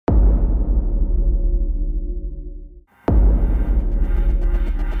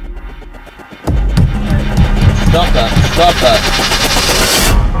Stop that. Stop that.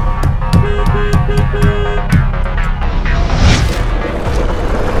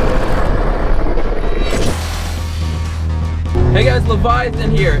 Hey guys, Leviathan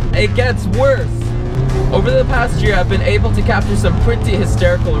here. It gets worse. Over the past year, I've been able to capture some pretty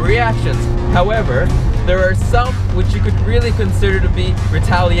hysterical reactions. However, there are some which you could really consider to be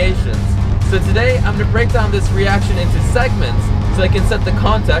retaliations. So today, I'm going to break down this reaction into segments so I can set the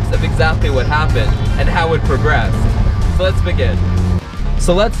context of exactly what happened and how it progressed. So let's begin.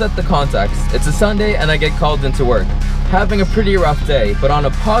 So let's set the context. It's a Sunday and I get called into work. Having a pretty rough day, but on a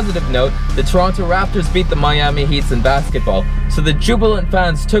positive note, the Toronto Raptors beat the Miami Heat in basketball, so the jubilant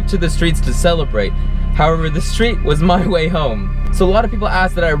fans took to the streets to celebrate. However, the street was my way home. So a lot of people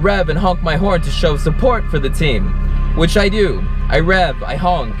ask that I rev and honk my horn to show support for the team, which I do. I rev, I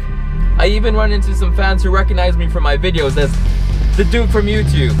honk. I even run into some fans who recognize me from my videos as the dude from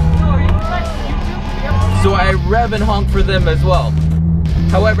YouTube. So I rev and honk for them as well.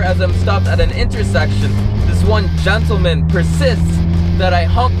 However, as I'm stopped at an intersection, this one gentleman persists that I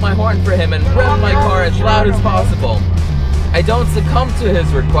honk my horn for him and rev my car as loud as possible. I don't succumb to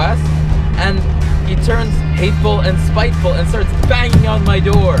his request, and he turns hateful and spiteful and starts banging on my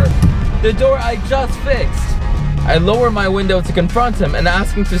door. The door I just fixed. I lower my window to confront him and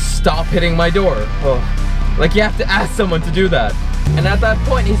ask him to stop hitting my door. Oh, like you have to ask someone to do that. And at that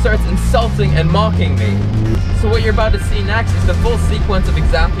point he starts insulting and mocking me. So what you're about to see next is the full sequence of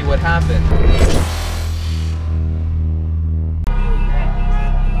exactly what happened.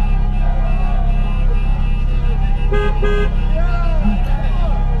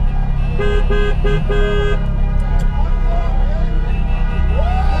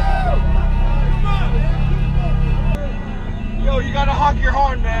 Yo, you gotta honk your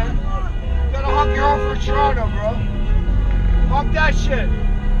horn, man. You gotta honk your horn for Toronto, bro. Honk that shit.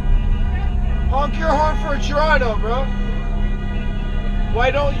 Honk your horn for Toronto, bro.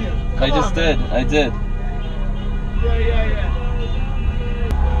 Why don't you? I just did. I did. Yeah.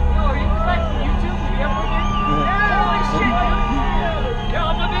 Yo, are you like YouTube? Yeah, holy shit. Yo,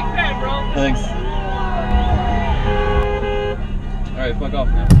 I'm a big fan, bro. Thanks. Alright, fuck off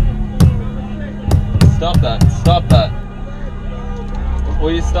now. Stop that. Stop that.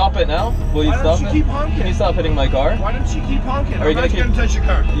 Will you stop it now? Will you stop it? Why don't you keep honking? Can you stop hitting my car? Why don't you keep honking? Are you I'm not gonna touch your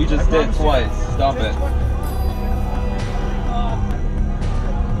car. You just did twice. Stop it.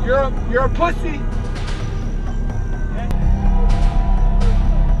 You're a pussy.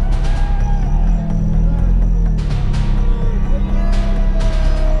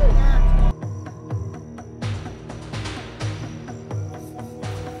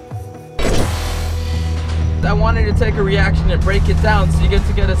 I wanted to take a reaction and break it down so you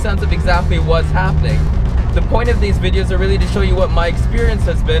get a sense of exactly what's happening. The point of these videos are really to show you what my experience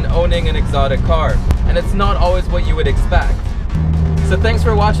has been owning an exotic car, and it's not always what you would expect. So thanks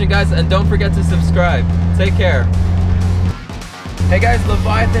for watching guys, and don't forget to subscribe. Take care. Hey guys,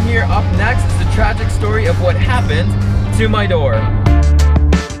 Leviathan here. Up next is the tragic story of what happened to my door.